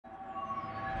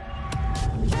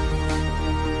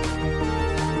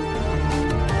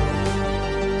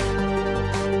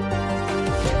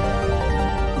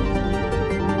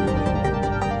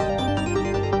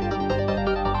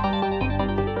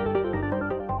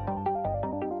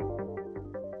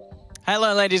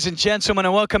Hello ladies and gentlemen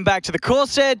and welcome back to the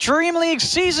CORSAIR DreamLeague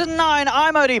Season 9.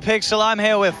 I'm OD Pixel, I'm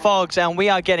here with Fogs, and we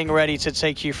are getting ready to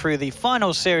take you through the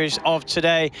final series of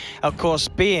today, of course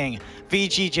being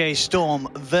VGJ.Storm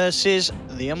versus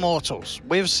the Immortals.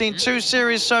 We've seen two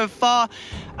series so far,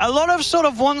 a lot of sort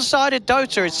of one-sided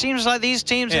Dota. It seems like these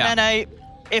teams in NA,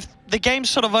 if the game's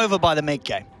sort of over by the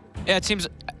mid-game. Yeah, it seems,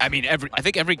 I mean, I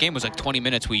think every game was like 20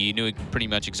 minutes we knew pretty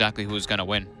much exactly who was going to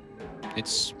win.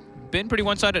 It's been pretty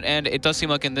one-sided, and it does seem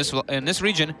like in this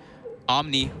region,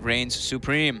 Omni reigns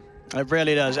supreme. It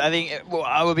really does. I think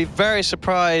I would be very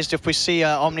surprised if we see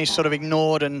Omni sort of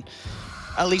ignored and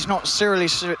at least not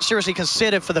seriously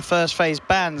considered for the first phase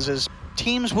bans, as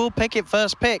teams will pick it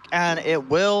first pick and it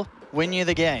will win you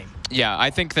the game. Yeah, I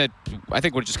think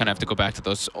we're just gonna have to go back to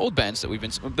those old bans that we've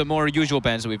been, the more usual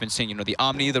bans that we've been seeing. You know, the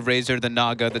Omni, the Razor, the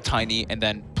Naga, the Tiny, and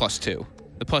then +2.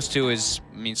 The +2 is,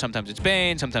 I mean, sometimes it's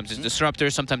Bane, sometimes it's Disruptor,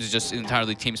 sometimes it's just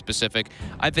entirely team-specific.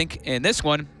 I think in this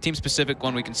one, team-specific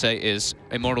one we can say is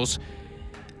Immortals.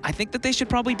 I think that they should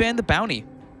probably ban the Bounty.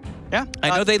 Yeah.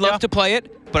 I know they love to play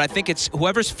it, but I think it's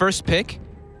whoever's first pick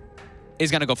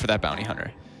is going to go for that Bounty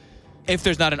Hunter. If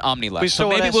there's not an Omni left. So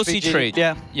maybe we'll see trade.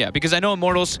 Yeah, because I know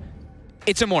Immortals,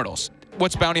 it's Immortals.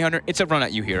 What's Bounty Hunter? It's a run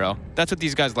at you hero. That's what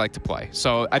these guys like to play.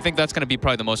 So I think that's going to be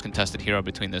probably the most contested hero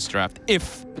between this draft,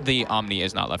 if the Omni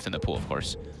is not left in the pool, of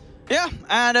course. Yeah,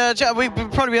 and we'll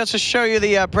probably be able to show you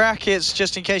the brackets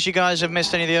just in case you guys have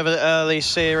missed any of the other early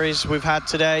series we've had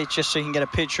today, just so you can get a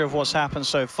picture of what's happened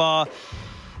so far.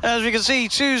 As we can see,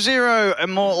 2-0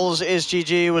 Immortals is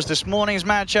GG was this morning's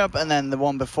matchup, and then the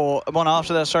one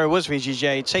after that, sorry, was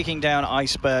VGJ taking down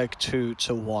Iceberg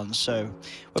 2-1. So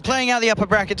we're playing out the upper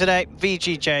bracket today,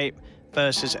 VGJ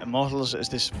versus Immortals as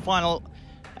this final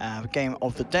game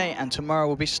of the day, and tomorrow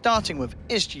we'll be starting with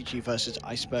IsGG versus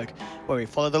Iceberg, where we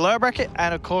follow the lower bracket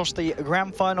and of course the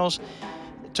grand finals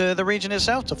to the region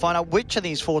itself to find out which of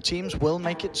these four teams will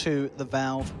make it to the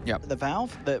Valve. Yep. The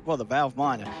Valve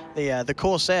minor. The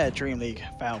CORSAIR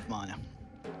DreamLeague Valve minor.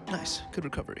 Nice. Good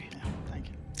recovery. Yeah, thank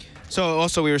you. So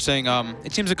also we were saying,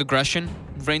 it seems like aggression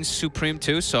reigns supreme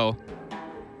too, so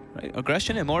right,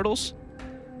 aggression, Immortals.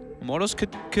 Immortals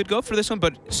could go for this one,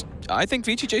 but I think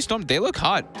VGJ.Storm, they look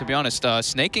hot, to be honest.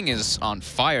 Snaking is on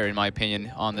fire, in my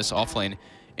opinion, on this offlane.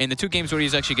 In the two games where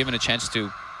he's actually given a chance to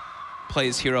play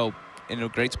his hero in a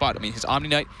great spot. I mean, his Omni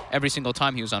Knight, every single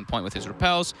time he was on point with his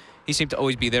repels. He seemed to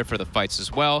always be there for the fights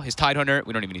as well. His Tide Hunter,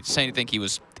 we don't even need to say anything.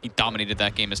 He dominated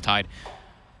that game as Tide.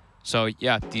 So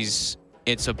yeah, it's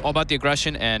all about the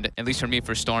aggression, and at least for me,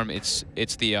 for Storm, it's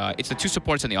the two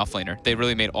supports and the offlaner. They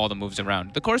really made all the moves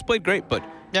around. The Chorus played great, but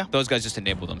yeah, those guys just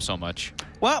enabled them so much.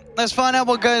 Well, let's find out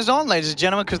what goes on, ladies and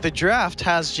gentlemen, because the draft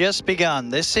has just begun.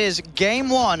 This is game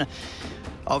one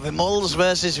of Immortals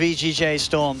versus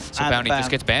VGJ.Storm. So Bounty just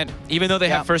gets banned. Even though they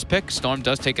have first pick, Storm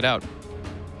does take it out.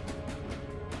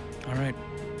 All right.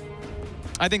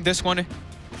 I think this one,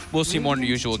 we'll see more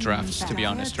usual drafts, to be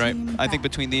honest, right? I think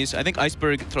between these, I think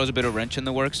Iceberg throws a bit of wrench in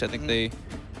the works. I think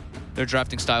their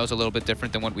drafting style is a little bit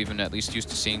different than what we've been at least used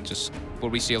to seeing, just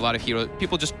where we see a lot of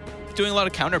people just doing a lot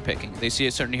of counter picking. They see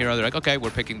a certain hero, they're like, okay,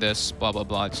 we're picking this, blah, blah,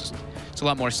 blah. It's a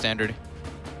lot more standard.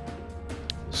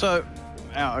 So,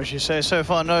 as you say, so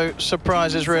far no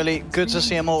surprises really. Good to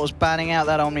see Immortals banning out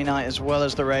that Omni Knight as well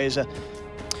as the Razor.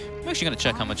 I'm actually going to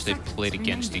check how much they've played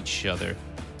against each other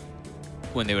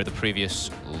when they were the previous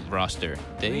roster.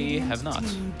 They have not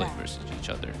played versus each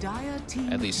other,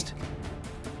 at least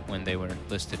when they were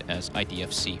listed as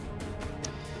IDFC.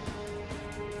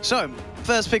 So,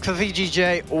 first pick for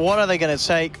VGJ, what are they going to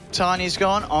take? Tiny's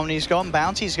gone, Omni's gone,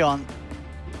 Bounty's gone.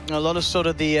 A lot of sort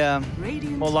of the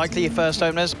more likely first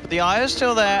openers, but the Eye is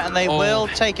still there, and they will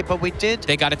take it, but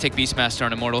they got to take Beastmaster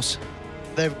on Immortals.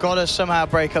 They've got to somehow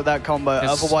break up that combo,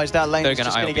 otherwise that lane is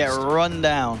just going to get run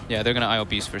down. Yeah, they're going to IO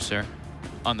Beast for sure.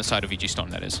 On the side of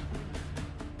VG.Storm, that is.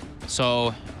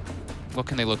 So, what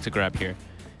can they look to grab here?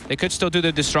 They could still do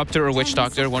the Disruptor or Witch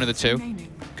Doctor, one of the two.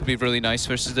 Could be really nice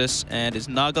versus this. And is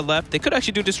Naga left? They could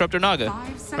actually do Disruptor Naga,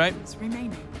 right?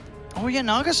 Oh yeah,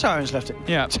 Naga Siren's left it.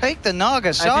 Yeah. Take the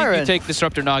Naga Siren. I think you take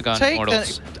Disruptor Naga on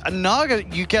Immortals. Naga,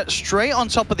 you get straight on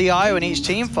top of the IO in each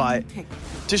team fight.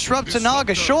 Disruptor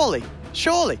Naga, surely.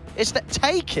 Surely.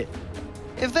 Take it.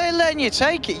 If they're letting you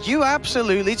take it, you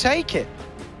absolutely take it.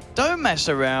 Don't mess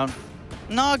around.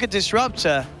 Naga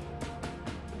Disruptor.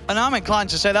 And I'm inclined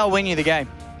to say that'll win you the game.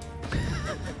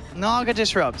 Naga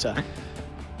Disruptor.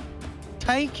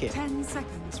 Take it. 10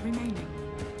 seconds remaining.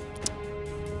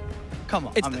 Come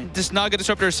on, I mean, this Naga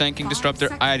Disruptor or Sanking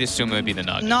Disruptor, I'd assume it would be the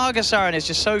Naga. Naga Siren is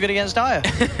just so good against Dire.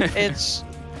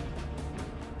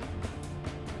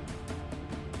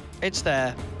 It's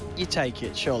there. You take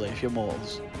it, surely, if you're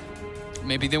Immortals.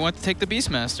 maybe they want to take the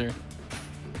Beastmaster.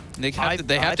 They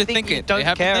have to think it. They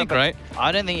have to think, right?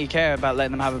 I don't think you care about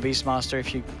letting them have a Beastmaster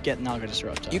if you get Naga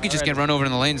Disruptor. You could just get run over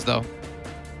in the lanes, though.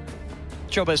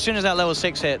 Sure, but as soon as that level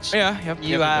 6 hits, you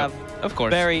have of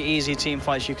course very easy team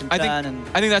fights you can turn.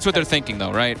 I think that's what they're thinking,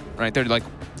 though, right? Right? They're like,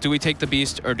 do we take the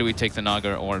Beast or do we take the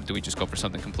Naga or do we just go for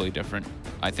something completely different?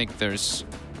 I think it is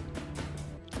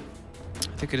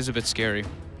a bit scary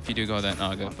if you do go that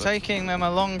Naga. Taking them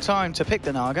a long time to pick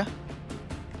the Naga.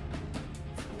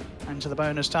 And to the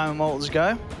bonus time, Immortals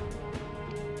go.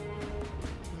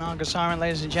 Naga Siren,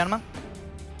 ladies and gentlemen.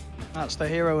 That's the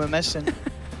hero we're missing.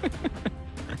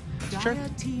 True.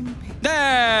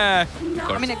 Nah.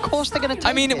 I mean, of course they're going to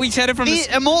take it. We said it from the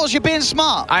Immortals, you're being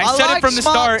smart. I said like it from the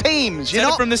start. Teams. Said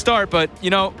it from the start, but, you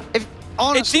know,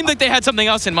 honestly, it seemed like they had something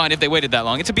else in mind if they waited that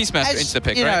long. It's a Beastmaster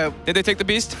insta-pick, right? Did they take the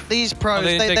Beast? These pros,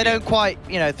 they don't quite,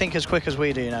 think as quick as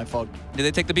we do, Fog. Did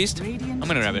they take the Beast? I'm going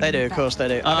to grab it. They do, of course they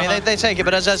do. I mean, they take it,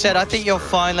 but as I said, I think you're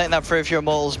fine letting that through if you're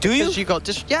Immortals. Do you? You got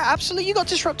yeah, absolutely. You got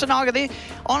Disruptor Naga.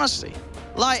 Honestly,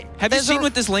 like, have you seen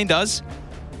what this lane does?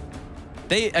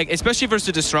 Especially versus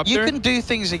the Disruptor. You can do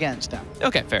things against them.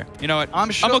 Okay, fair. You know what?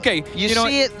 I'm sure. I'm okay. You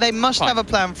see it. They must have a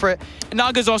plan for it.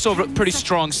 Naga's also a pretty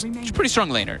strong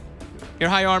laner. You're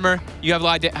high armor, you have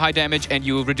high damage, and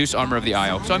you reduce armor of the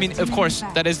IO. So I mean, of course,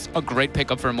 that is a great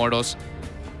pickup for Immortals.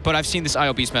 But I've seen this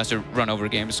IO Beastmaster run over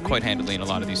games quite handily in a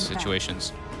lot of these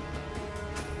situations.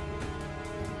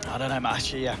 I don't know,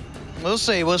 actually, yeah. We'll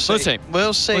see. We'll see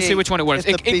Which one it works.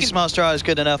 If the Beastmaster IO is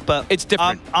good enough, but it's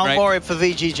different. I'm worried for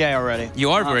VGJ already. You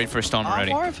are worried for Storm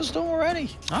already. I'm worried for Storm already.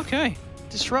 Okay.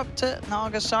 Disruptor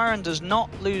Naga Siren does not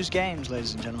lose games,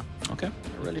 ladies and gentlemen. Okay. It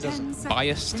really doesn't.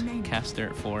 Biased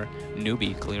caster for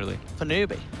newbie, clearly. For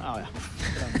newbie? Oh, yeah.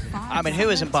 I mean, who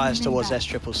isn't biased towards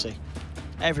SCCC?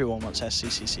 Everyone wants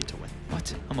SCCC to win.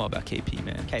 What? I'm all about KP,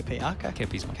 man. KP, okay.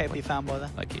 KP's my KP fanboy there?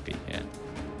 I like KP, yeah.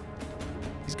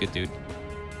 He's a good dude.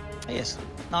 He is.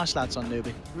 Nice lads on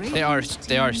newbie.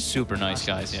 They are super nice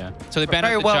guys, yeah. So they banned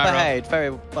out the gyro. Very well behaved, very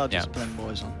well disciplined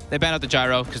boys on. They banned out the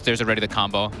gyro because there's already the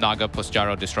combo. Naga plus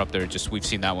gyro disruptor. We've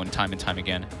seen that one time and time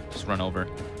again. Just run over.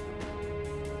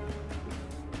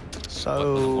 So what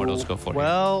will the Immortals go for?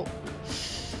 Well,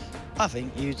 I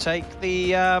think you take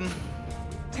the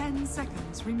 10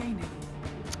 seconds remaining.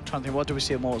 I'm trying to think, what did we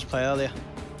see Immortals play earlier?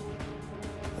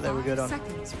 They were good on.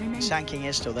 Sanking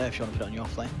is still there if you want to put it on your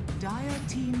flame.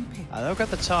 They'll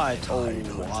get the Tide. Oh,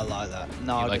 I like that.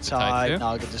 Naga like Tide,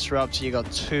 Naga Disruptor. You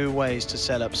got 2 ways to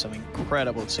set up some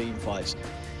incredible team fights.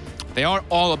 They are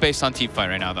all based on team fight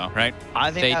right now, though, right?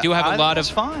 I think they do have a lot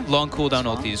of long cooldown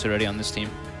ultis already on this team.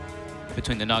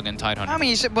 Between the Naga and Tidehunter. I mean,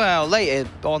 you said, well, later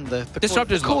on the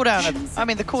Disruptor's cooldown.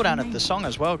 The cooldown of the song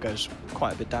as well goes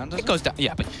quite a bit down, doesn't it? It goes down,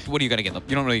 yeah, but what are you going to get?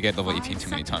 You don't really get level 18 too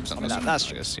many times on this. That's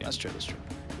true. That's true. You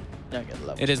don't get the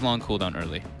level. It is long cooldown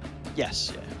early.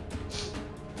 Yes, yeah.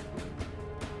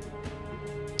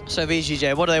 So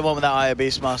VGJ, what do they want with that IO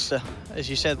Beastmaster? As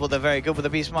you said, well, they're very good with the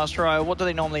Beastmaster IO. What do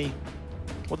they normally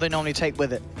take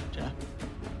with it? Do you know?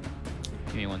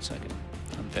 Give me 1 second.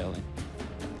 I'm failing.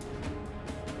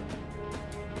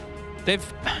 The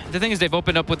thing is, they've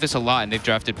opened up with this a lot, and they've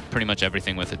drafted pretty much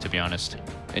everything with it, to be honest.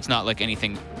 It's not like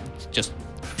anything just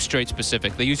straight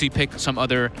specific. They usually pick some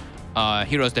other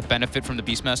heroes that benefit from the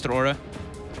Beastmaster aura,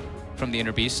 from the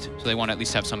Inner Beast, so they want to at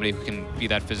least have somebody who can be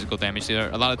that physical damage dealer.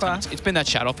 A lot of times, it's been that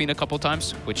Shadow Fiend a couple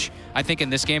times, which I think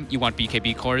in this game, you want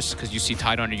BKB cores, because you see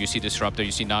Tidehunter, you see Disruptor,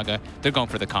 you see Naga. They're going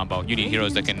for the combo. You need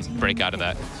heroes that can break out of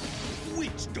that.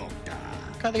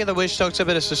 Can't think of the Witch Doctor, a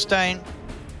bit of sustain.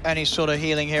 Any sort of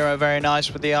healing hero, very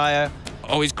nice with the IO.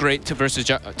 Always great to versus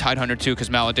Tidehunter too, because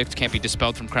Maledict can't be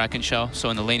dispelled from Kraken Shell.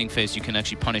 So in the laning phase, you can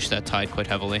actually punish that Tide quite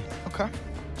heavily. Okay.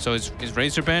 So is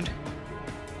Razor banned?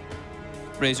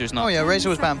 Razor's not. Oh yeah, Razor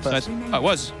was banned first. Oh, it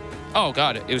was. Oh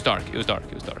god, it was dark. It was dark.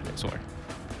 It was dark. I swear.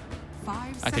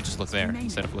 I could just look there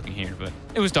instead of looking here, but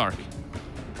it was dark.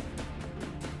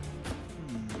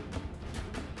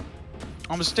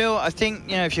 I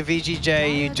think, if you're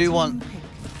VGJ, you do want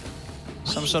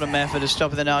some sort of method of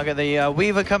stopping the Naga. The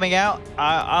Weaver coming out,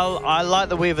 I like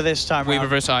the Weaver this time Weaver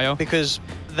versus IO? Because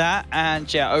that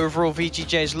and, yeah, overall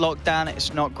VGJ's lockdown,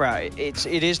 it's not great. It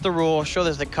is the Raw, sure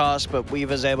there's the cast, but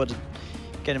Weaver's able to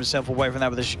get himself away from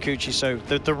that with the Shikuchi. So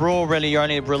the Raw, really, your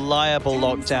only reliable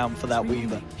lockdown for that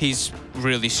Weaver. He's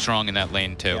really strong in that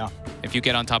lane, too. Yeah. If you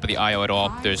get on top of the IO at all,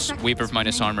 there's Weaver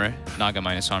minus armor, Naga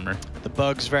minus armor. The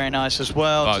Bug's very nice as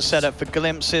well to set up for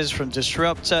glimpses from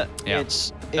Disruptor. Yeah.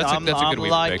 I'm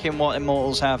liking what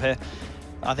Immortals have here.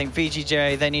 I think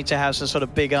VGJ, they need to have some sort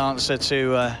of big answer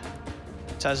to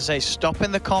It's, as I say,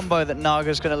 stopping the combo that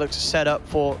Naga's going to look to set up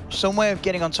for some way of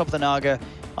getting on top of the Naga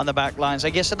on the back lines.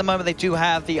 I guess at the moment they do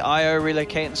have the IO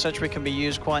relocate and such, which can be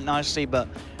used quite nicely, but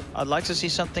I'd like to see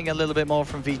something a little bit more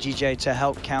from VGJ to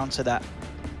help counter that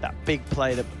big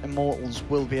play that Immortals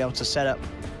will be able to set up.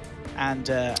 And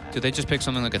do they just pick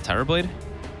something like a Terrorblade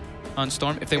on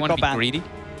Storm if they want to be banned. greedy?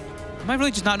 Am I really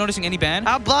just not noticing any ban?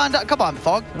 How blind? Come on,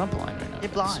 Fog. I'm not blind right now.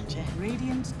 You're blind, yeah.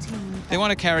 Radiant team. They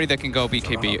want a carry that can go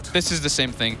BKB. This is the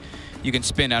same thing. You can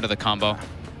spin out of the combo.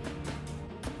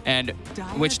 And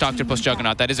Witch Doctor plus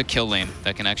Juggernaut, that is a kill lane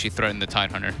that can actually threaten the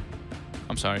Tidehunter.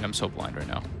 I'm sorry, I'm so blind right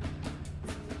now.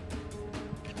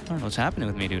 I don't know what's happening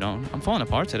with me, dude. I'm falling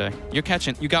apart today. You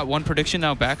got one prediction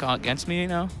now back against me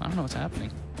now? I don't know what's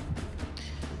happening.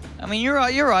 I mean, you're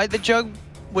right. The Jug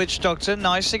Witch Doctor,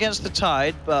 nice against the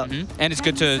Tide, but... And it's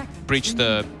good to breach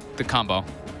the combo.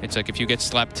 It's like if you get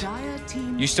slept,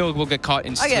 you still will get caught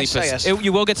in sleep. I guess.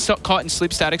 You will get caught in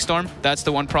sleep static storm. That's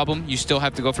the one problem. You still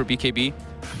have to go for BKB.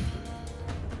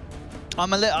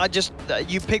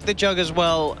 You picked the Jug as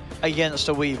well against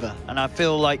a Weaver, and I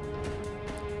feel like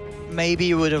maybe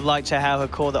you would have liked to have a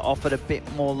core that offered a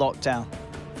bit more lockdown,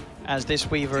 as this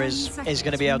Weaver is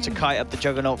going to be able to kite up the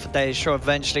Juggernaut for days. Sure,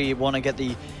 eventually you want to get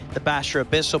the Basher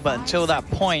Abyssal, but until that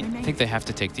point, I think they have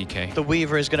to take DK. The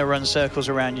Weaver is going to run circles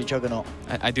around your Juggernaut.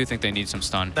 I do think they need some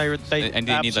stun. They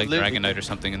need like Dragon Knight or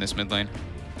something in this mid lane.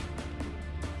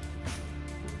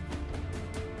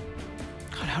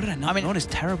 God, how did I not notice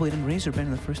Terrorblade and Razor ban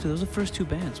in the first two? Those are the first two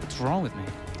bans. What's wrong with me?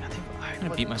 I'm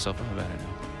going to beat myself up about it now.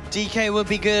 DK would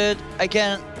be good.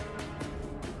 Again,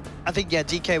 I think, yeah,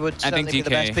 DK would certainly be the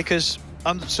best, because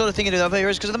I'm sort of thinking of the other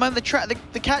heroes, because at the moment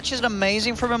the catch isn't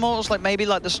amazing from Immortals, like maybe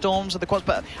like the Storms or the Quads,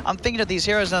 but I'm thinking of these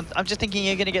heroes and I'm just thinking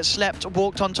you're going to get slept,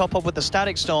 walked on top of with the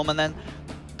Static Storm, and then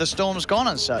the Storm's gone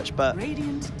and such, but...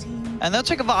 And they'll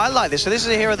take a... I like this. So this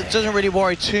is a hero that doesn't really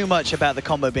worry too much about the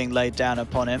combo being laid down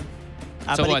upon him.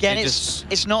 So but again,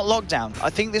 it's not lockdown. I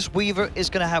think this Weaver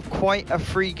is going to have quite a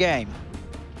free game.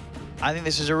 I think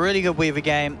this is a really good Weaver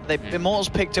game. The Immortals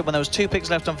picked it when there was 2 picks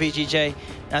left on VGJ.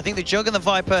 And I think the Jug and the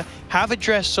Viper have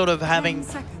addressed sort of having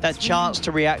that chance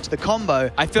to react to the combo.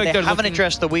 I feel like they haven't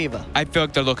addressed the Weaver. I feel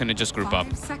like they're looking to just group up.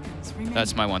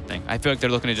 That's my one thing. I feel like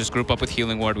they're looking to just group up with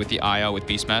Healing Ward, with the IO, with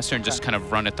Beastmaster, and just kind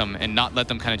of run at them and not let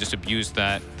them kind of just abuse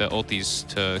the ultis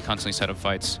to constantly set up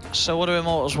fights. So what do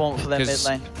Immortals want for their mid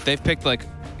lane? They've picked like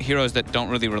heroes that don't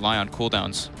really rely on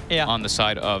cooldowns on the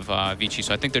side of Vici,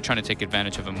 so I think they're trying to take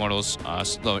advantage of Immortals'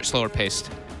 slower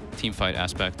paced teamfight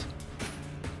aspect.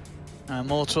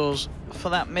 Immortals for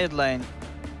that mid lane.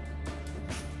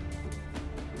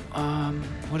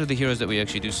 What are the heroes that we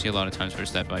actually do see a lot of times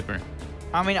versus that Viper?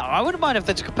 I mean, I wouldn't mind if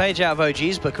they took a page out of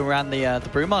OG's book and ran the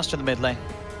Brewmaster in the mid lane.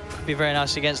 Could be very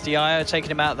nice against the IO, taking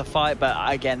him out of the fight, but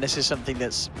again, this is something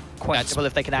that's questionable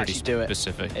if they can actually do it.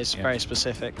 It's very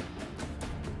specific.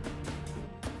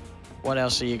 What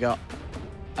else have you got?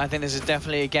 I think this is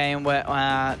definitely a game where...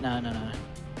 no.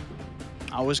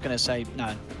 I was going to say...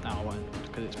 No, I won't,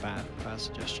 because it's bad. Bad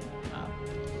suggestion.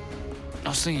 I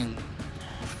was thinking...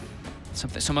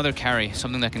 some other carry,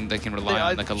 something that can rely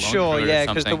on, like a lone Sure, yeah,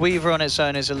 because the something. Weaver on its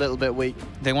own is a little bit weak.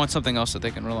 They want something else that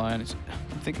they can rely on.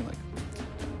 I'm thinking like...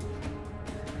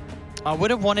 I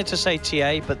would have wanted to say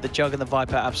TA, but the Jug and the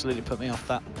Viper absolutely put me off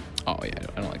that. Oh yeah,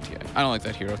 I don't like TA. I don't like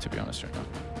that hero, to be honest right now.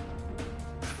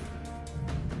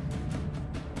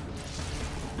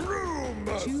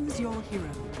 Choose your hero.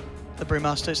 The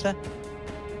Brewmaster's there.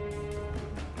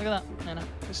 Look at that. No,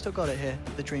 we've still got it here.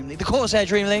 The DreamLeague. The CORSAIR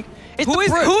DreamLeague.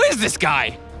 Who is this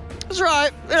guy? That's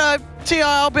right. You know, TI,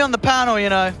 I'll be on the panel, you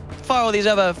know. Fire all these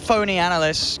other phony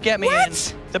analysts. Get me in.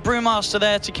 The Brewmaster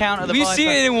there to counter the Viper. We see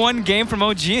it in one game from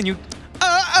OG and you...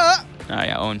 Oh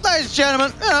yeah, own. Ladies and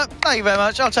gentlemen, thank you very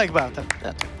much. I'll take about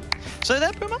that. So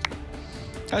there, Brewmaster.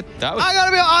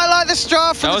 I like this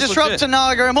draft from the Disruptor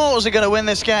Naga. Immortals are going to win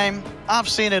this game. I've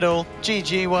seen it all.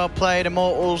 GG, well played.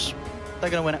 Immortals, they're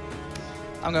going to win it.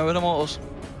 I'm going with Immortals.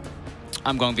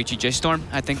 I'm going VGJ.Storm.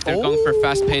 I think they're going for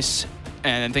fast pace,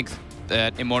 and I think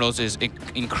that Immortals is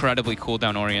incredibly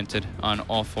cooldown oriented on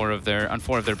all 4 of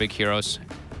their big heroes.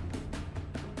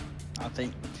 I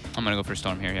think I'm gonna go for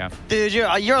Storm here, yeah. Dude,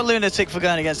 you're a lunatic for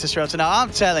going against Disruptor. Now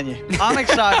I'm telling you, I'm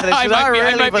excited for this because I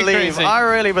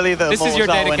really believe that this is your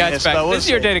day to catch back. This is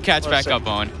your day to catch back up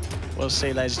on. We'll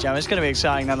see, ladies and gentlemen. It's going to be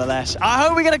exciting nonetheless. I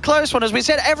hope we get a close one. As we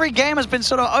said, every game has been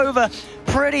sort of over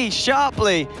pretty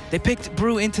sharply. They picked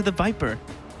Brew into the Viper.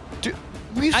 Dude,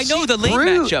 I know the late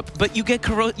matchup, but you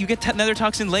get Nether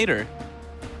Toxin later.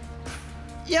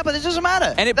 Yeah, but it doesn't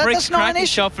matter. And it breaks Kraken's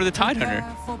shell for the Tidehunter.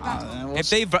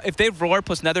 If they roar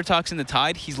plus Nether Toxin the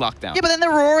Tide, he's locked down. Yeah, but then they're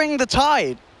roaring the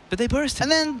Tide. But they burst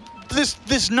him. And then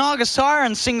this Naga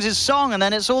Siren sings his song and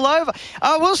then it's all over.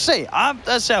 We'll see. As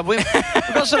I said, we've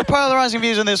got sort of polarizing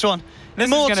views on this one. This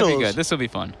Immortals. is going to be good. This will be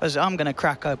fun. I'm going to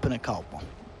crack open a cold one.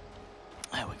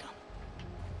 There we go.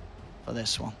 For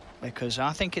this one. Because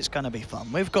I think it's going to be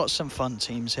fun. We've got some fun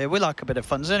teams here. We like a bit of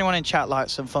fun. Does anyone in chat like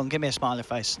some fun? Give me a smiley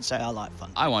face and say I like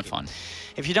fun. I want fun.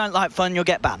 If you don't like fun, you'll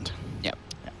get banned. Yep.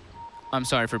 I'm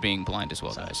sorry for being blind as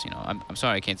well, guys. You know, I'm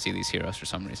sorry I can't see these heroes for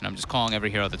some reason. I'm just calling every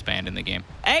hero that's banned in the game.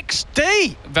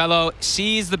 XD! Velo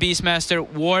sees the Beastmaster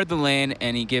ward the lane,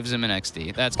 and he gives him an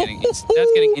XD. That's getting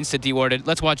insta dewarded.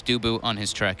 Let's watch Dubu on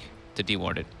his trek to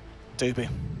deward it. Dubu.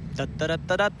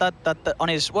 On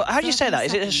his... how do you say that?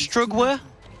 Is it a Strugwire?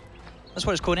 That's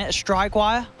what it's called, isn't it? A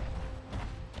Strigewire?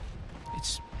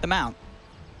 It's the mount.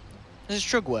 Is it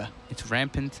Strugwire? It's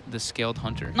Rampant the Scaled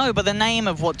Hunter. No, but the name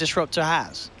of what Disruptor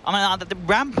has. I mean, the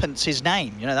Rampant's his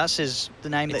name. You know, that's the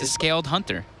name. It's a Scaled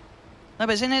Hunter. No,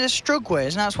 but isn't it a Strugwire?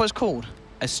 Isn't that what it's called?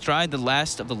 Astride the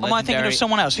last of the legendary... Am I thinking of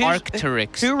someone else?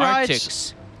 Arcturix. Who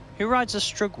rides a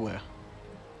Strugwire?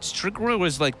 Strugwire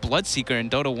was like Bloodseeker in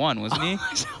Dota 1, wasn't he?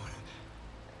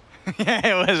 Yeah,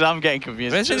 it was. I'm getting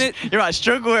confused. Isn't it? You're right.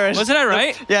 Strugwire. Wasn't that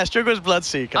right? Yeah, Strugwire's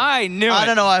Bloodseeker. I knew it. I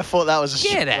don't know why I thought that was a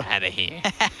Get out of here.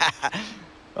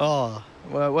 Oh,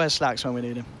 where's Slacks when we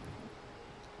need him?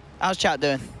 How's chat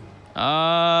doing?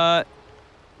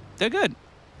 They're good.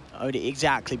 Oh,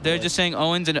 exactly. They're just saying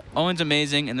Owen's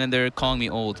amazing, and then they're calling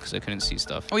me old because I couldn't see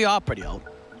stuff. Oh, you are pretty old.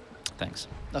 Thanks.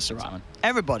 That's all right.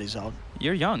 Everybody's old.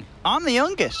 You're young. I'm the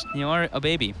youngest. You are a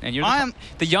baby, and you're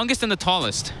the youngest and the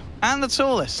tallest. And the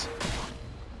tallest.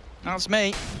 That's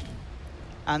me.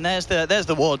 And there's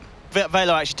the ward.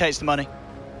 Velo actually takes the money.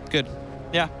 Good.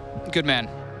 Yeah. Good man.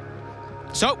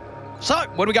 So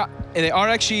what do we got? They are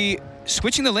actually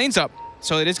switching the lanes up.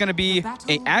 So it is going to be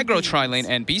a aggro tri-lane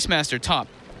and Beastmaster top.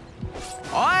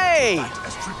 Oi!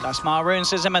 That's Maroon,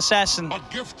 says MSS, and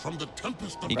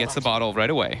he gets the bottle right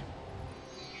away.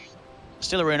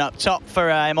 Still a rune up top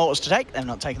for Immortals to take. They've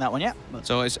not taken that one yet. But.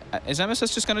 So is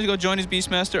MSS just going to go join his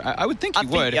Beastmaster? I would think he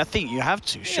would. I think you have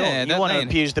to, sure. Yeah, you want to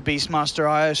abuse the Beastmaster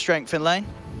IO strength in lane.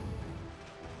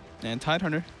 And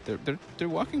Tidehunter, they're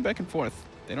walking back and forth.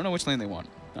 They don't know which lane they want.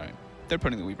 All right, they're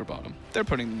putting the Weaver bottom. They're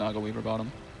putting the Naga Weaver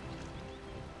bottom.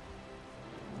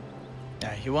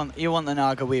 Yeah, you want the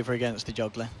Naga Weaver against the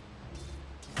Juggler.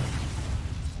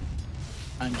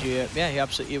 And you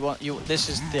absolutely want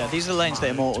these are the lanes that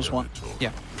Immortals want.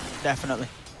 Yeah, definitely.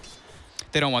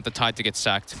 They don't want the Tide to get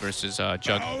sacked versus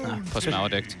Jug plus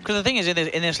Maledict. Because the thing is,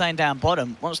 in this lane down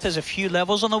bottom, once there's a few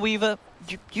levels on the Weaver,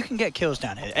 you can get kills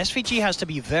down here. SVG has to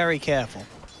be very careful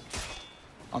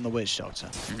on the Witch Doctor.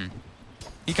 Mm-hmm.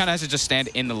 He kind of has to just stand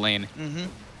in the lane. Mm-hmm.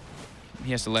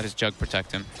 He has to let his Jug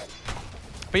protect him.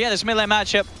 But yeah, this mid-lane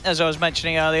matchup, as I was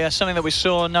mentioning earlier, something that we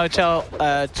saw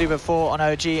Notel do before on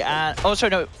OG, and also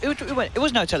no, it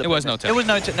was Notel. It was Notel. It was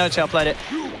Notel played it,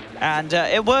 and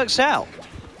it works out.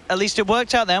 At least it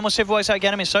worked out then. We'll see if it works out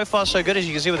again. I mean, so far so good, as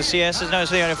you can see with the CS. There's no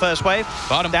the only first wave.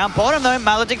 Bottom. Down bottom though,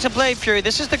 Maledict and Blade Fury.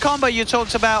 This is the combo you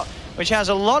talked about, which has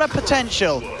a lot of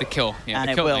potential. The kill, yeah, and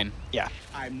the kill will. lane. Yeah.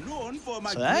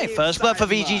 So hey, first blood for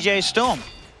VGJ.Storm.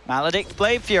 Maledict,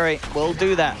 Blade Fury will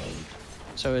do that.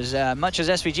 So as much as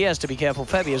SVG has to be careful,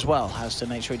 Febby as well has to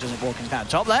make sure he doesn't walk into that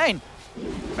top lane.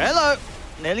 Hello,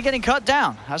 nearly getting cut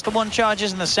down. Has the one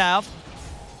charges in the south.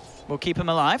 We'll keep him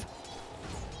alive.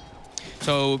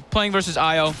 So playing versus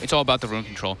IO, it's all about the rune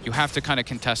control. You have to kind of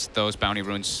contest those bounty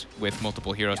runes with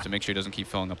multiple heroes to make sure he doesn't keep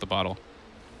filling up the bottle.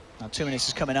 Now 2 minutes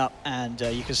is coming up, and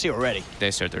you can see already. They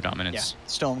assert their dominance. Yeah,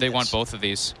 Storm they want both of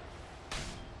these.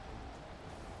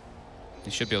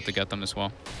 They should be able to get them as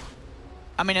well.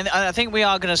 I mean, I think we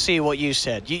are going to see what you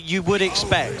said. You would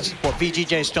expect what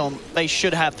VGJ.Storm, they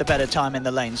should have the better time in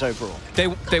the lanes overall. They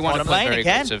want to play very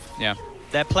aggressive. Yeah.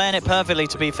 They're playing it perfectly,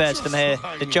 to be fair to them here.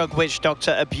 The Jug Witch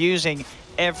Doctor abusing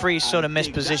every sort of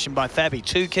misposition by Febby.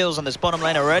 2 kills on this bottom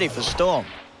lane already for Storm.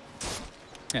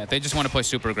 Yeah, they just want to play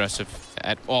super aggressive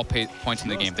at all points in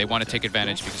the game. They want to take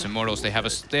advantage because Immortals, they have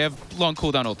long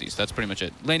cooldown ultis. That's pretty much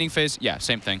it. Laning phase, yeah,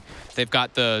 same thing. They've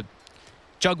got the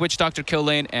Jug Witch Doctor kill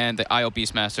lane and the IO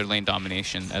Beastmaster lane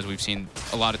domination, as we've seen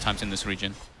a lot of times in this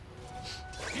region.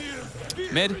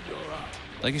 Mid,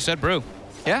 like you said, Brew.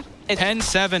 Yeah.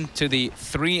 10-7 to the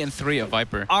 3-3 of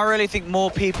Viper. I really think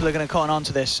more people are going to cotton on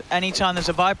to this. Anytime there's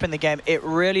a Viper in the game, it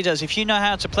really does. If you know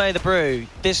how to play the Brew,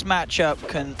 this matchup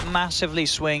can massively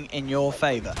swing in your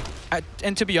favor.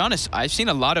 And to be honest, I've seen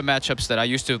a lot of matchups that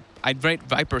I'd rate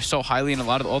Viper so highly in a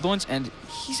lot of the old ones, and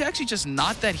he's actually just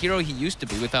not that hero he used to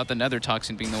be without the Nether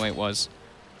Toxin being the way it was.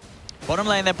 Bottom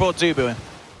lane, they brought Dubu in.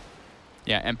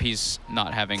 Yeah, MP's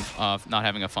not having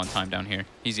a fun time down here.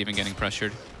 He's even getting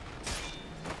pressured.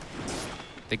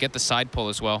 They get the side pull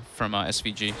as well from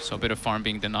SVG, so a bit of farm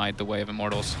being denied the way of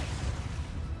Immortals.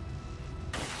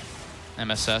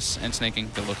 MSS and Snaking,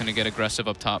 they're looking to get aggressive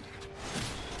up top.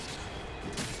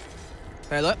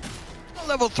 Velo,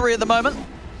 level 3 at the moment.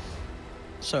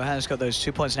 So has got those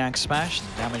 2 points in Anchor Smash.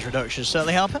 Damage reduction is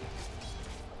certainly helping.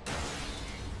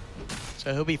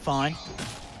 So he'll be fine.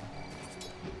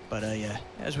 But yeah,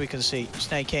 as we can see,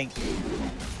 Snaking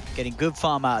getting good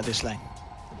farm out of this lane.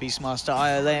 The Beastmaster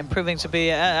IO lane proving to be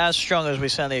as strong as we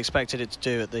certainly expected it to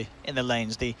do in the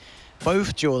lanes.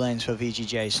 Both dual lanes for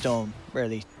VGJ.Storm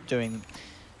really doing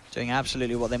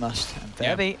absolutely what they must. And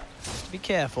Verby, be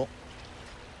careful.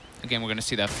 Again, we're going to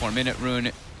see that 4-minute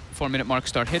rune, 4-minute mark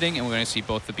start hitting, and we're going to see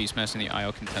both the Beastmaster and the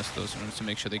IO contest those runes to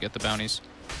make sure they get the bounties.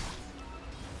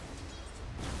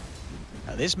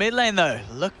 Now this mid lane though,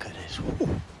 look at it.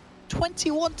 Ooh.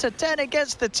 21 to 10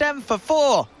 against the 10 for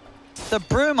 4. The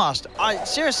Brewmaster.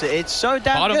 Seriously, it's so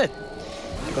damn good.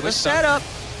 Got the setup.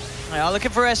 They are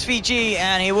looking for SVG,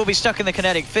 and he will be stuck in the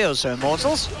kinetic field. So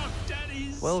Immortals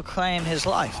will claim his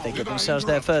life. They get themselves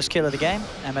their first kill of the game.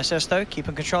 MSS, though,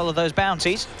 keeping control of those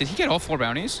bounties. Did he get all 4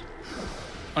 bounties?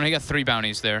 Oh, no, he got 3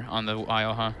 bounties there on the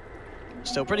IO, huh?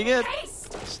 Still pretty good.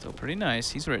 Still pretty nice.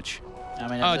 He's rich. I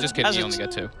mean, oh, just kidding. He only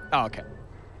got 2. Oh, okay.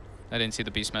 I didn't see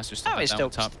the Beastmaster still he's down still,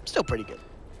 top. Still pretty good.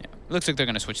 Yeah. Looks like they're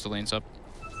going to switch the lanes up.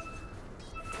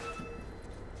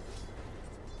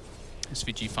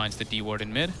 SVG finds the D ward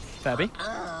in mid. Verby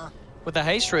with the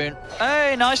haste rune.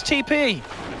 Hey, nice TP.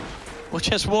 We'll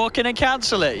just walk in and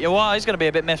cancel it. Wow, he's going to be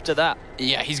a bit miffed at that.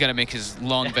 Yeah, he's going to make his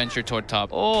long venture toward top.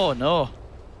 Oh, no.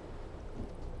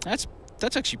 That's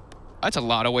a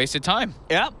lot of wasted time.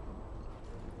 Yeah.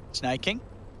 Snaking.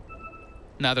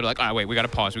 Now they're like, all right, wait, we got to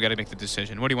pause. We got to make the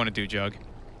decision. What do you want to do, Jug?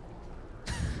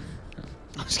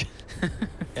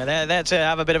 Yeah, they're to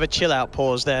have a bit of a chill out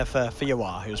pause there for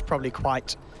Yawar, who's probably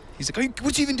quite... He's like,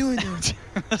 what's he even doing?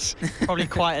 Probably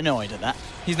quite annoyed at that.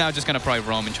 He's now just going to probably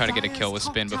roam and try to get a kill with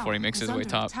spin before he makes his way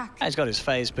top. He's got his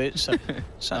phase boot, so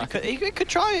he could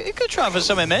try for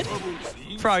some in mid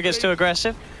before he gets too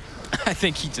aggressive. I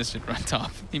think he just should run top.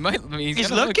 He might. I mean,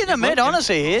 he's looking at mid,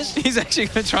 honestly, he is. He's actually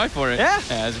going to try for it. Yeah.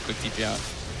 Yeah, that's a quick TP out.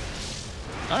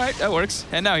 All right, that works.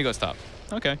 And now he goes top.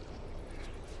 Okay.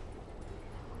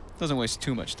 Doesn't waste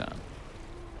too much time.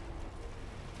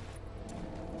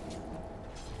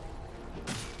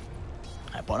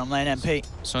 Bottom lane MP.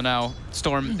 So now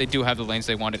Storm, they do have the lanes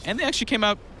they wanted, and they actually came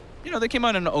out. You know, they came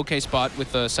out in an okay spot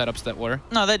with the setups that were.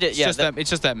 No, they did. It's yeah, just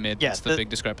that mid. Yeah, that's the big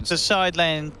discrepancy. The side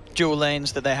lane, dual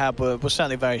lanes that they had were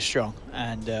certainly very strong,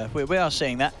 and we are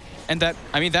seeing that. And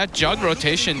that Jug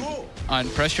rotation on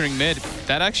pressuring mid,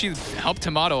 that actually helped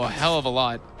Tomato a hell of a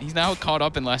lot. He's now caught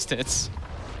up in last hits.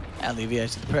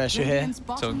 Alleviated the pressure here.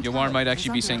 So Yawar might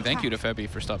actually be saying thank you to Febby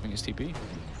for stopping his TP.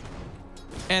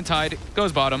 And Tide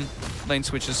goes bottom, lane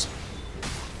switches.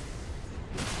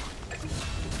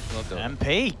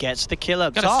 MP gets the kill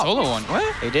up top. top. Got a solo one.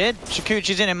 What? He did.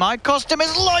 Shikuchi's in it. Might cost him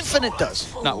his life, and it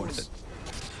does. Not worth it.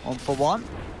 1 for 1.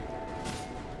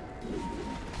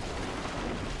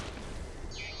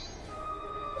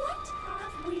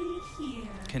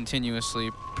 Continuously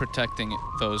protecting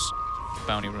those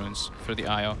bounty runes for the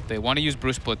IO. They want to use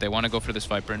Bruce Split. They want to go for this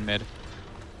Viper in mid.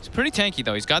 It's pretty tanky,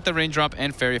 though. He's got the Raindrop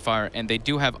and Fairy Fire, and they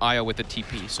do have IO with the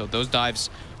TP, so those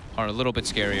dives are a little bit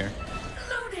scarier.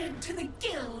 Loaded to the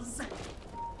gills.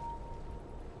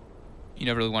 You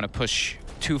never really want to push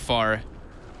too far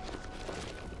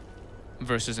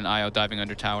versus an IO diving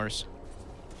under towers.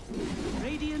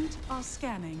 Radiant are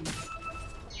scanning.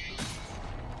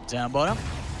 Down bottom.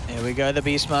 Here we go, the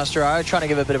Beastmaster IO trying to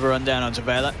give a bit of a rundown onto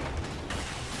Velo.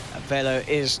 Velo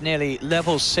is nearly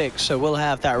level 6, so we'll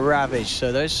have that Ravage.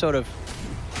 So those sort of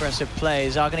aggressive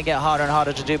plays are going to get harder and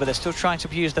harder to do, but they're still trying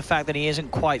to use the fact that he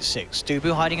isn't quite 6.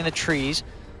 Dubu hiding in the trees.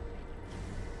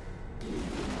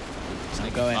 So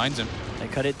they go in. Finds him. They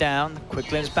cut it down. Quick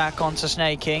glimpse back onto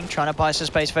Snaking, trying to buy some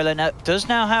space. Velo does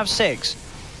now have 6.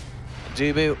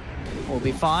 Dubu will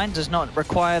be fine. Does not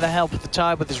require the help of the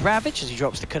Tide with his Ravage as he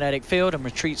drops the kinetic field and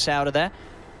retreats out of there.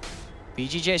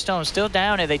 VGJ.Storm still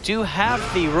down here. They do have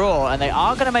the Roar, and they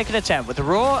are going to make an attempt. With the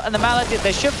Roar and the Malady,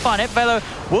 they should find it. Velo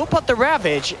will put the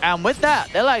Ravage, and with that,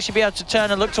 they'll actually be able to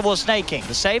turn and look towards Snaking.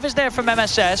 The save is there from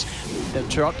MSS. They'll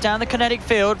drop down the kinetic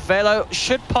field. Velo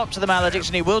should pop to the Maledicts,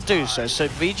 and he will do so. So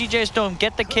VGJ.Storm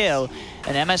get the kill,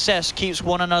 and MSS keeps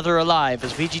one another alive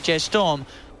as VGJ.Storm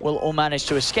will all manage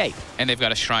to escape. And they've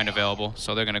got a Shrine available,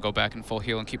 so they're going to go back in full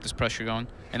heal and keep this pressure going.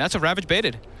 And that's a Ravage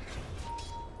baited.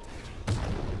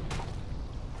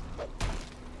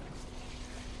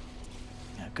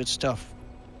 Good stuff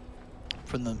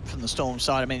from the Storm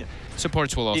side. I mean,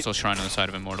 supports will also shrine on the side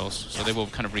of Immortals, so they will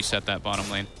kind of reset that bottom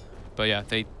lane. But yeah,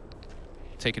 they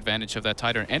take advantage of that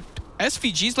tighter. And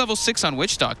SVG's level 6 on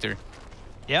Witch Doctor.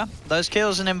 Yeah, those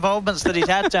kills and involvements that he's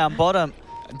had down bottom.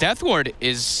 Death Ward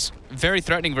is very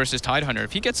threatening versus Tidehunter.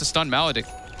 If he gets a stun Maledict,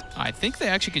 I think they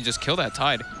actually can just kill that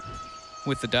Tide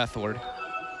with the Death Ward.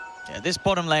 Yeah, this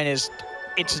bottom lane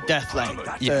it's a death lane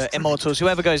for Immortals.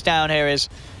 Whoever goes down here is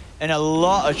in a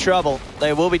lot of trouble.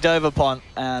 They will be dove upon,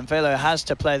 and Velo has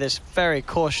to play this very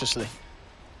cautiously.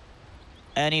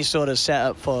 Any sort of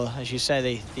setup for, as you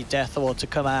say, the Death Ward to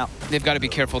come out. They've got to be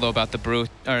careful though about the Brew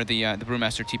or the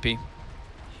Brewmaster TP.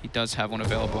 He does have one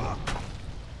available.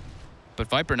 But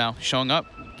Viper now showing up.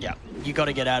 Yeah, you got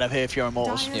to get out of here if you're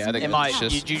Immortals. Yeah, I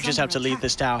think you just have to leave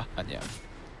this tower. Yeah.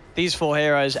 These 4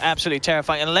 heroes absolutely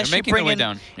terrifying. Unless you bring in,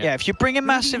 yeah, if you bring in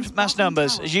mass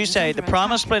numbers, as you say, the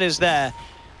Primal Split is there.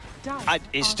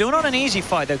 It's still not an easy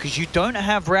fight though, because you don't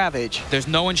have Ravage. There's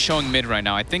no one showing mid right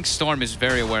now. I think Storm is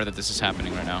very aware that this is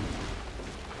happening right now.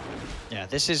 Yeah,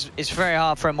 it's very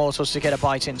hard for Immortals to get a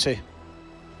bite into.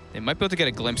 They might be able to get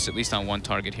a glimpse at least on one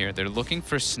target here. They're looking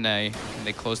for Snay, and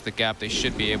they close the gap. They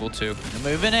should be able to.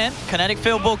 They're moving in. Kinetic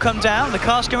Field Ball come down. The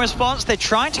cask in response. They're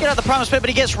trying to get out the Primal Split, but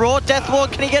he gets raw. Death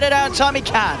Ward, can he get it out in time? He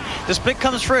can. The split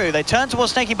comes through. They turn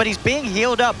towards Snakey, but he's being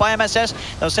healed up by MSS.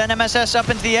 They'll send MSS up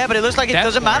into the air, but it looks like it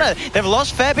doesn't matter. They've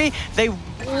lost Febby. They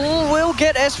will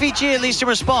get SVG at least in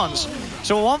response.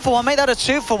 So a 1-for-1, make that a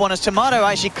 2-for-1 as Tomato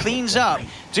actually cleans up.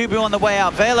 Dubu on the way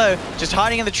out. Velo just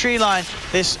hiding in the tree line.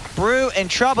 This Brew in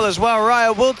trouble as well.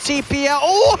 Ryo will TP out.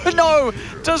 Oh, no!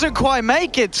 Doesn't quite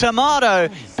make it. Tomato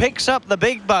picks up the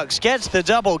big bucks, gets the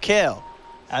double kill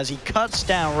as he cuts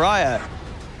down Ryo.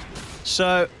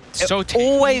 So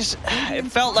it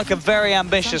felt like a very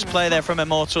ambitious play there from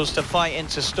Immortals to fight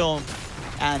into Storm.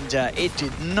 And it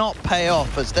did not pay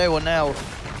off as they will now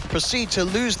proceed to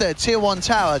lose their tier 1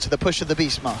 tower to the push of the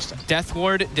Beastmaster. Death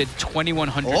Ward did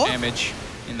 2,100 damage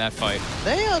in that fight.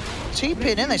 They are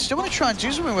TPing in. They still want to try and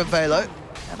do something with Velo.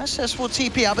 MSS will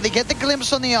TP out, but they get the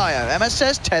glimpse on the IO.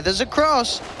 MSS tethers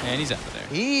across. And he's out of there.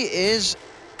 He is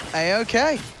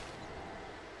A-okay.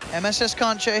 MSS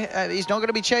can't chase. He's not going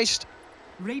to be chased.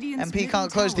 MP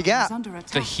can't close the gap.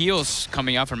 The heals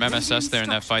coming out from MSS there in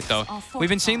that fight, though. We've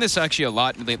been seeing this actually a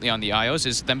lot lately on the IOs,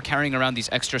 is them carrying around these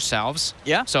extra salves.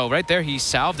 Yeah. So right there, he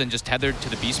salved and just tethered to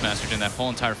the Beastmaster during that whole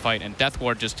entire fight, and Death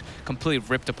Ward just completely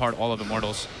ripped apart all of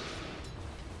Immortals.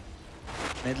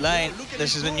 Mid lane,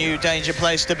 this is a new danger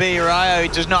place to be. Ryo, he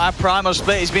does not have Primal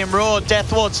Split. He's being roared.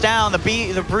 Death Ward's down. The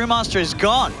Brewmaster is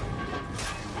gone.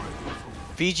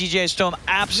 VGJ.Storm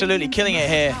absolutely killing it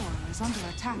here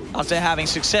after having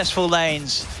successful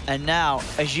lanes. And now,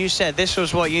 as you said, this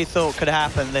was what you thought could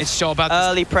happen. This it's all about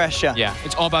early pressure. Yeah,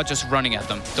 it's all about just running at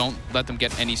them. Don't let them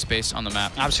get any space on the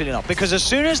map. Absolutely not. Because as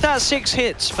soon as that 6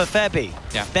 hits for Febby,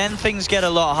 then things get a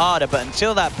lot harder. But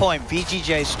until that point,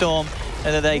 VGJ.Storm,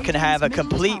 they can have a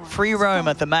complete free roam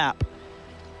at the map.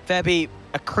 Febby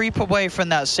a creep away from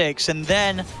that 6, and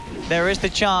then there is the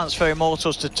chance for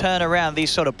Immortals to turn around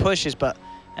these sort of pushes. But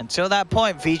until that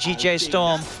point,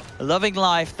 VGJ.Storm, loving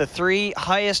life, the 3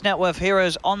 highest net worth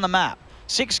heroes on the map.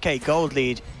 6k gold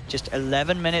lead, just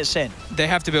 11 minutes in. They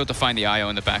have to be able to find the IO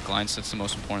in the back lines. That's the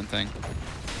most important thing.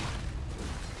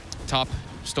 Top,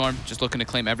 Storm just looking to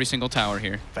claim every single tower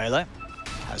here. Velo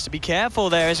has to be careful.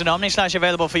 There is an Omni Slash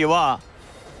available for Yuar.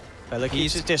 Velo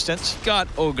keeps his distance. Got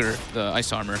Ogre, the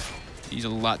ice armor. He's a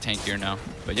lot tankier now.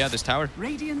 But yeah, this tower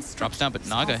drops down, but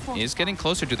Naga is getting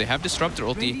closer. Do they have Disruptor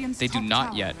ulti? They do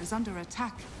not yet.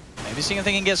 Maybe seeing if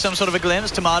they can get some sort of a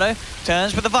glimpse. Tomato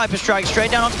turns with the Viper Strike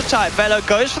straight down onto the type. Velo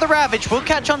goes for the Ravage. Will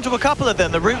catch onto a couple of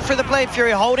them. The route through the Blade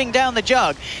Fury holding down the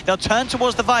Jug. They'll turn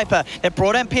towards the Viper. They've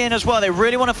brought MP in as well. They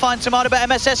really want to find Tomato, but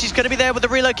MSS is going to be there with the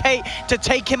relocate to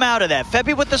take him out of there.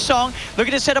 Febby with the song,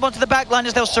 looking to set up onto the back line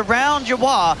as they'll surround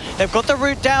Yuar. They've got the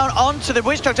route down onto the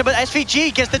Witch Doctor, but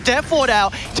SVG gets the Death Ward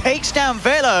out, takes down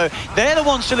Velo. They're the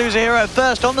ones to lose a hero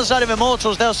first on the side of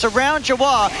Immortals. They'll surround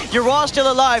Yuar. Yuar's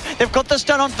still alive. They've got the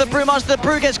stun onto the Brewmaster. The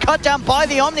Brew gets cut down by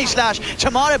the Omni Slash.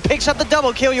 Tomato picks up the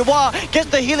double kill. Yuar gets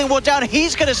the healing ward down.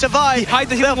 He's going to survive.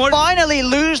 They'll finally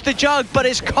lose the Jug, but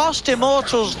it's cost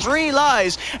Immortals 3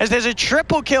 lives as there's a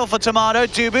triple kill for Tomato.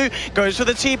 Dubu goes for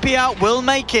the TP out, will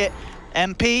make it.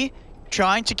 MP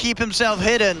trying to keep himself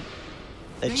hidden.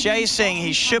 They're chasing.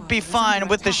 He should be fine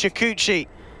with the Shikuchi.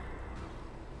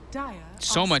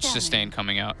 So much sustain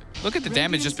coming out. Look at the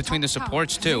damage just between the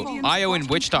supports too. IO and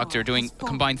Witch Doctor doing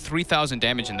combined 3,000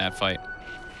 damage in that fight.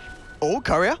 Oh,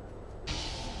 Courier.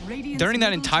 During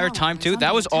that entire time too,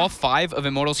 that was all 5 of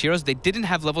Immortals heroes. They didn't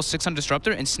have level 6 on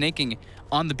Disruptor and snaking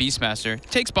on the Beastmaster.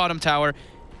 Takes bottom tower.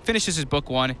 finishes his book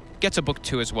 1, gets a book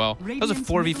 2 as well. That was a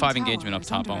 4v5 engagement up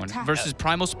top, Owen, versus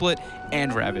Primal Split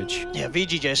and Ravage. Yeah,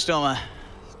 VGJ.Storm,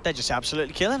 they're just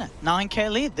absolutely killing it.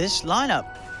 9K lead, this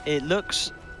lineup, it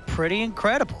looks pretty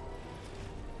incredible.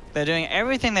 They're doing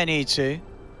everything they need to.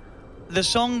 The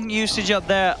song usage up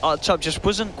there at top just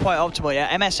wasn't quite optimal.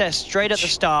 Yeah, MSS straight at the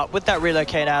start with that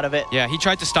relocate out of it. Yeah, he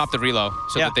tried to stop the reload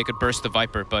so that they could burst the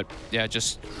Viper, but yeah,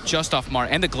 just off mark.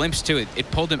 And the glimpse too,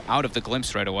 it pulled him out of the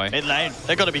glimpse right away. Mid lane,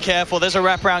 they've got to be careful. There's a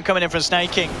wraparound coming in from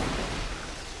Snaking.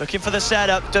 Looking for the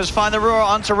setup, does find the roar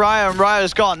onto Ryo, and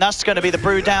Ryo's gone. That's going to be the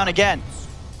brew down again.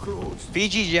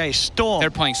 VGJ.Storm.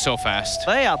 They're playing so fast.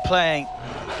 They are playing.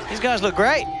 These guys look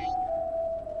great.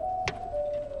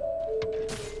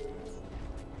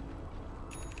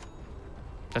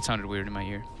 That sounded weird in my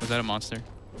ear. Was that a monster?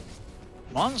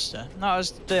 Monster? No, it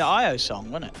was the IO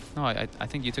song, wasn't it? No, I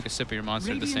think you took a sip of your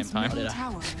monster at the same time.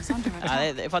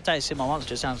 If I take a sip of my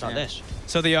monster, it sounds like this.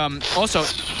 So the, also,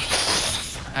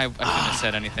 I couldn't have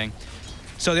said anything.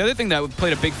 So the other thing that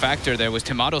played a big factor there was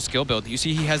Timado's skill build. You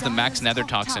see he has the max Nether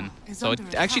Toxin. So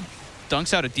it actually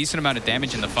dunks out a decent amount of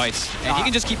damage in the fights. And he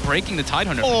can just keep breaking the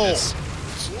Tidehunter with this.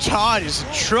 Tide is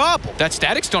in trouble. That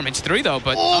Static Storm hits 3 though,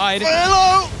 but Tide...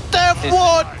 Hello, Death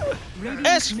 1!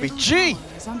 SVG!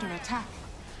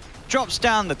 Drops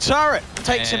down the turret,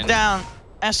 takes him down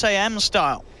SAM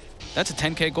style. That's a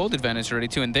 10k gold advantage already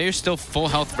too, and they're still full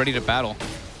health, ready to battle.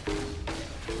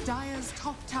 Dire's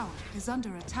top tower is under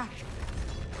attack.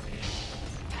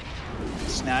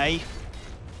 Snay.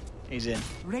 He's in.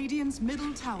 Radiant's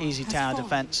middle tower Easy has tower fallen.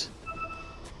 defense.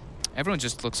 Everyone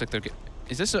just looks like they're...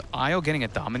 Is this an IO getting a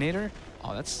Dominator?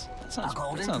 Oh, that sounds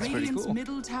pretty cool.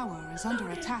 Middle tower is under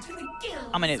attack.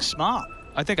 I mean, it's smart.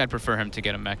 I think I'd prefer him to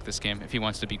get a mech this game if he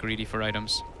wants to be greedy for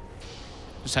items.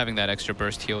 Just having that extra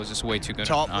burst heal is just way too good.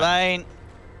 Top lane.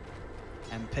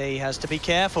 MP has to be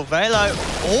careful. Velo,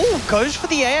 goes for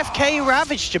the AFK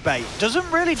Ravage debate.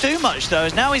 Doesn't really do much though,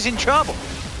 as now he's in trouble.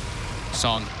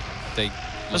 Song. They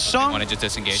want to just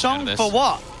disengage out of this. For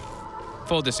what?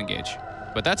 Full disengage.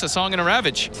 But that's a Song and a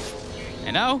Ravage.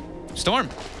 And now, Storm.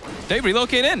 They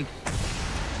relocate in.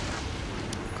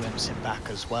 Glimpse him back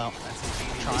as well.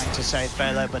 Trying to save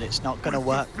Velo, but it's not going to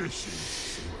work.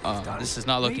 This is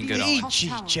not looking good.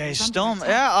 VGJ.Storm.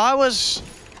 Yeah, I was,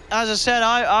 as I said,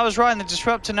 I was riding the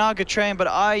Disruptor Naga train, but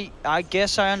I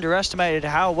guess I underestimated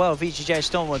how well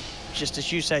VGJ.Storm would, just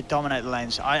as you say, dominate the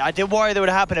lanes. I did worry that would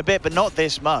happen a bit, but not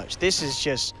this much. This is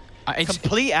just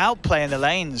complete outplay in the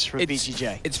lanes for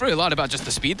VGJ. It's really a lot about just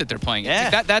the speed that they're playing. Yeah.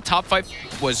 Like that top fight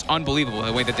was unbelievable,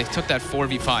 the way that they took that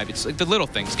 4v5. It's like the little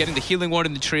things, getting the healing ward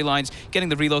in the tree lines, getting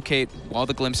the relocate while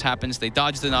the glimpse happens, they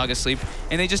dodge the Naga sleep,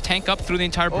 and they just tank up through the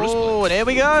entire Bruce. Oh, and here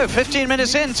we go. 15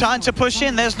 minutes in, time to push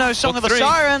in. There's no Song of the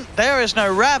Siren. There is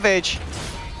no Ravage.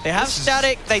 They have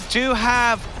Static. They do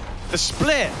have the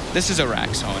split. This is a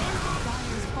rack zone.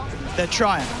 They're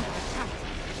trying.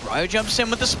 Ryo jumps in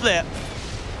with the split.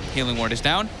 Healing ward is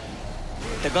down.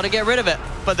 They've got to get rid of it,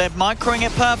 but they're microing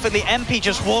it perfectly. MP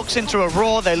just walks into a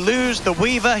roar. They lose the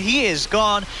Weaver. He is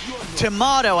gone.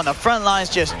 Timado on the front lines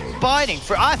just biting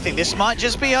for... I think this might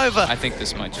just be over. I think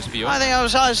this might just be over.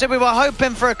 I said we were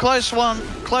hoping for a close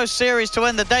series to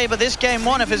end the day, but this game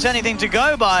one, if there's anything to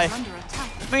go by,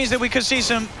 means that we could see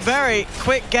some very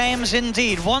quick games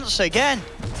indeed. Once again,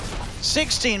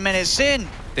 16 minutes in.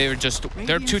 They're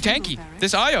too tanky.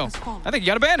 This IO, I think you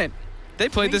gotta ban it. They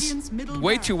played this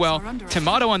way too well.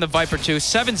 Timado on the Viper too,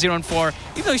 7-0 and 4.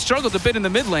 Even though he struggled a bit in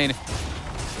the mid lane,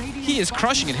 he is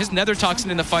crushing it. His Nether Toxin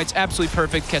in the fight's absolutely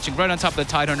perfect, catching right on top of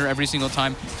the Tidehunter every single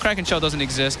time. Kraken Shell doesn't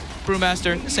exist.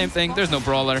 Brewmaster, same thing. There's no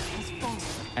brawler.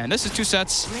 And this is 2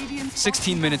 sets,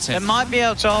 16 minutes in. It might be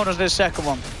able to hold us this second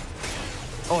one.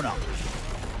 Oh no.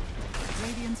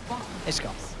 It's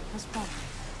gone.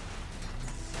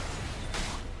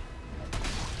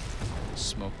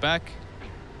 Smoke back.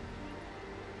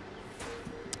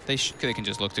 They can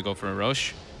just look to go for a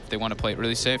Roche if they want to play it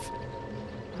really safe.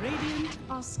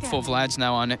 Full Vlad's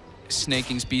now on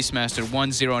Snaking's Beastmaster,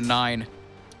 109.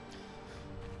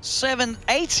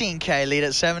 18k lead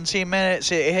at 17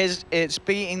 minutes. It's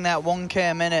beating that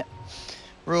 1k a minute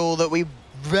rule that we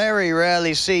very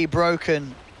rarely see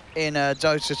broken in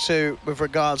Dota 2 with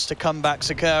regards to comebacks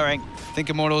occurring. I think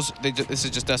Immortals, this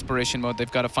is just desperation mode. They've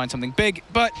got to find something big,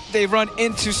 but they run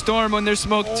into Storm when they're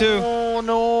smoked too. Oh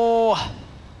no!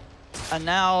 And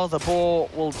now the ball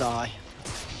will die.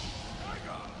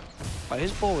 Wait,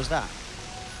 whose ball was that?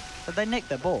 Did they nick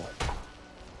their ball?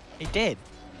 He did.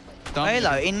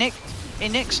 Velo, he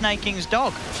nicked Snaking's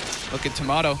dog. Look at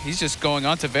Timado. He's just going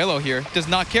on to Velo here. Does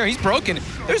not care. He's broken.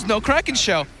 There's no Kraken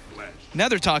Shell.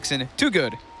 Nether Toxin. Too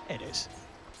good. It is.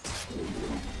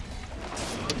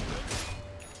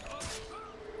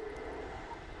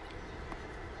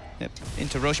 Yep.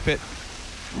 Into Roche Pit.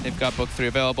 They've got Book 3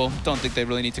 available. Don't think they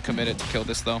really need to commit it to kill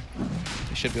this, though.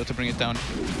 They should be able to bring it down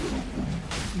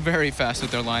very fast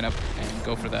with their lineup and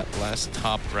go for that last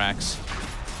top Rax.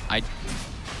 I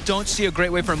don't see a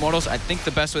great way for Immortals. I think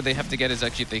the best way they have to get is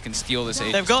actually if they can steal this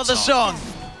Aegis. They've got the song.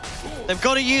 They've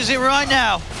got to use it right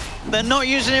now. They're not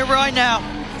using it right now.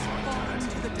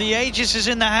 The Aegis is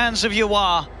in the hands of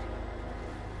Yawar.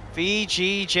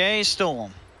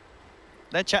 VGJ.Storm.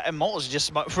 They're Immortals are just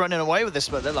about running away with this,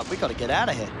 but they're like, we got to get out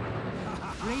of here.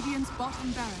 Radiant's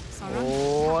bottom barracks are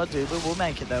Oh, dude, we'll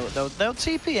make it though. They'll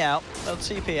TP out. They'll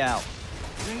TP out.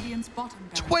 Radiant's bottom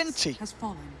barracks 20 has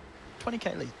fallen.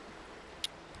 20k lead.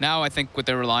 Now I think what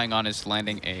they're relying on is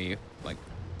landing a, like,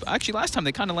 actually last time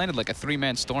they kind of landed like a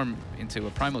 3-man Storm into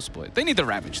a Primal split. They need the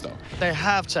Ravage though. They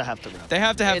have to have the Ravage. They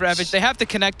have to have Ravage. They have to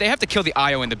connect. They have to kill the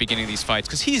IO in the beginning of these fights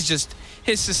because he's just,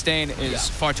 his sustain is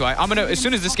far too high. I'm gonna, as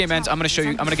soon as this game ends, I'm gonna show you,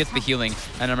 I'm gonna get to the healing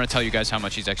and I'm gonna tell you guys how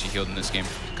much he's actually healed in this game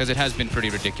because it has been pretty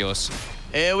ridiculous.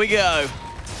 Here we go.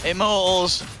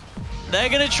 Immortals. They're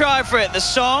gonna try for it. The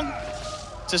song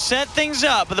to set things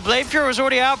up, but the Blade Fury is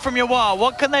already out from Yawar.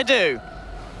 What can they do?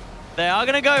 They are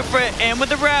going to go for it. In with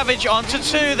the Ravage onto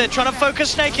 2. They're trying to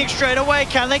focus Snake King straight away.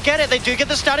 Can they get it? They do get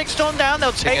the Static Storm down.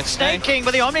 They'll take Snake King,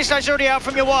 but the Omni Slash is already out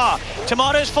from Yawar.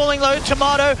 Tomato's falling low.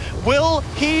 Tomato, will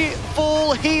he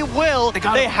fall? He will.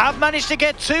 They have managed to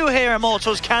get 2 here,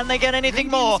 Immortals. Can they get anything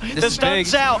more? The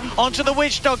stun's out onto the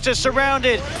Witch Doctor,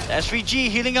 surrounded. SVG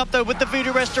healing up though with the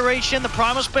Voodoo Restoration. The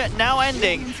Primal Split now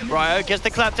ending. Ryo gets the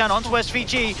clap down onto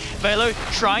SVG. Velo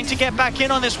trying to get back in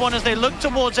on this one as they look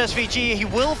towards SVG. He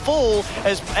will fall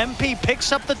as MP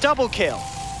picks up the double kill.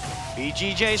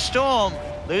 VGJ.Storm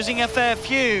losing a fair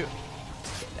few.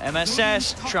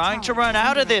 MSS trying to run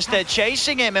out of this. They're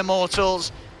chasing him,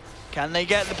 Immortals. Can they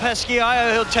get the pesky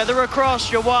IO? He'll tether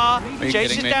across. Yawar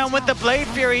chases down with the Blade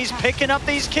Fury. He's picking up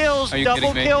these kills.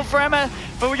 Double kill for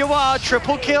Yawar.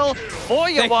 Triple kill for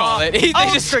Yawar.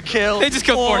 Ultra kill. They just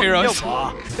killed 4 heroes.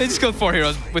 Yawar. They just killed 4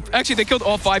 heroes. Actually, they killed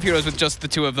all 5 heroes with just the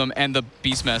 2 of them and the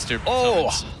Beastmaster. Oh,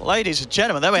 ladies and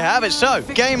gentlemen, there we have it. So,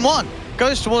 game 1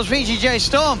 goes towards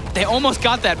VGJ.Storm. They almost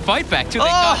got that fight back too.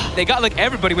 They got like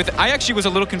everybody with it. I actually was a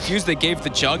little confused they gave the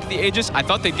Jug the Aegis. I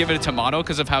thought they'd give it to Tomato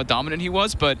because of how dominant he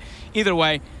was, but either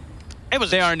way,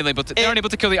 they aren't able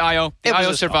to kill the IO. The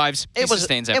IO survives. He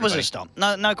sustains everybody. It was a stomp.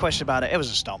 No question about it. It was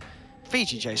a stomp.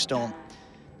 VGJ.Storm.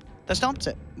 They stomped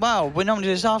it. Well, we normally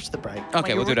do this after the break.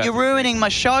 Okay, we'll do that. You're ruining my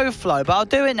show flow, but I'll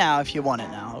do it now if you want it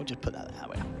now. I'll just put that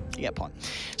way. You get a point.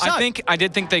 So, I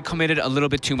did think they committed a little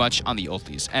bit too much on the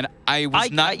ultis, and I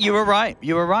was not. You were right.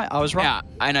 You were right. I was wrong. Yeah,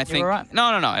 and I think you were right. No.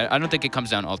 I don't think it comes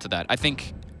down all to that. I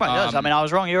think. Well, it does. I mean, I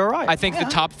was wrong. You were right. I think the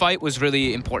top fight was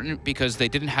really important because they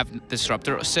didn't have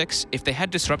Disruptor 6. If they had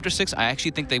Disruptor 6, I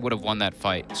actually think they would have won that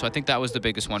fight. So I think that was the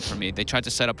biggest one for me. They tried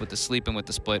to set up with the sleep and with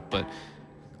the split, but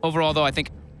overall, though, I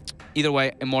think either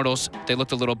way, Immortals, they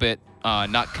looked a little bit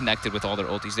not connected with all their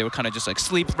ultis. They were kind of just like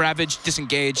sleep, ravage,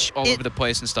 disengage all over the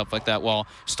place and stuff like that, while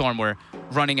Storm were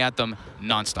running at them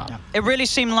nonstop. Yeah. It really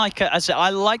seemed like, I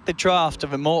like the draft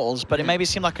of Immortals, but it maybe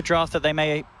seemed like a draft that they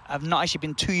may have not actually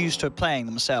been too used to playing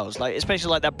themselves. Like, especially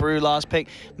like that Brew last pick,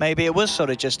 maybe it was sort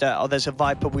of just, oh, there's a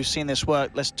Viper, we've seen this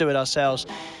work, let's do it ourselves.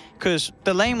 Because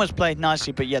the lane was played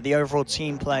nicely, but yeah, the overall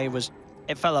team play was,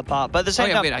 it fell apart. But at the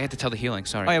same time, wait, I had to tell the healing,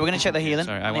 sorry. Oh yeah, we're going to check the healing.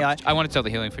 Sorry, I want to tell the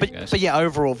healing for you guys. But yeah,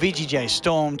 overall,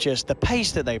 VGJ.Storm, just the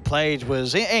pace that they played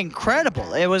was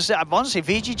incredible. It was, honestly,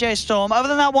 VGJ.Storm, other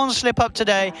than that one slip up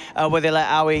today, where they let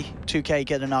Aoi 2K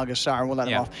get an Argus Siren, we'll let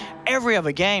them off. Every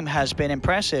other game has been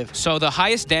impressive. So the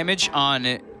highest damage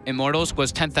on Immortals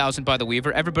was 10,000 by the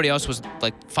Weaver. Everybody else was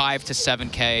like 5 to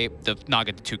 7K, the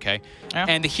Naga to 2K. Yeah.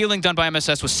 And the healing done by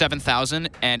MSS was 7,000,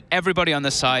 and everybody on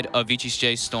the side of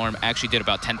VGJ.Storm actually did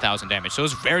about 10,000 damage. So it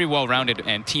was very well-rounded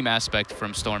and team aspect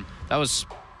from Storm. That was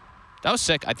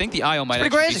sick. I think the IO might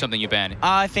actually be something you ban.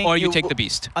 I think or you take the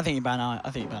Beast. I think you ban IO.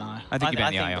 I think you ban IO. I think you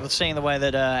ban the IO. Seeing the way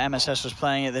that MSS was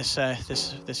playing it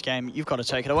this game, you've got to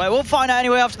take it away. We'll find out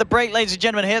anyway after the break, ladies and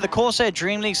gentlemen. Here, the CORSAIR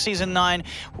DreamLeague Season 9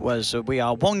 was, we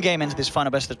are 1 game into this final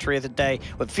best of 3 of the day,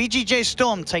 with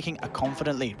VGJ.Storm taking a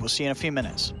confident lead. We'll see you in a few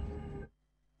minutes.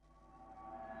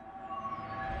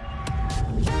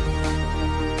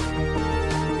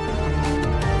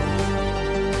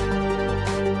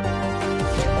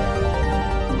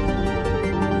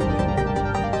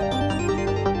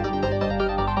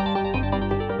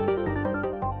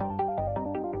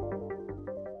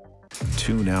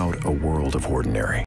 Tune out a world of ordinary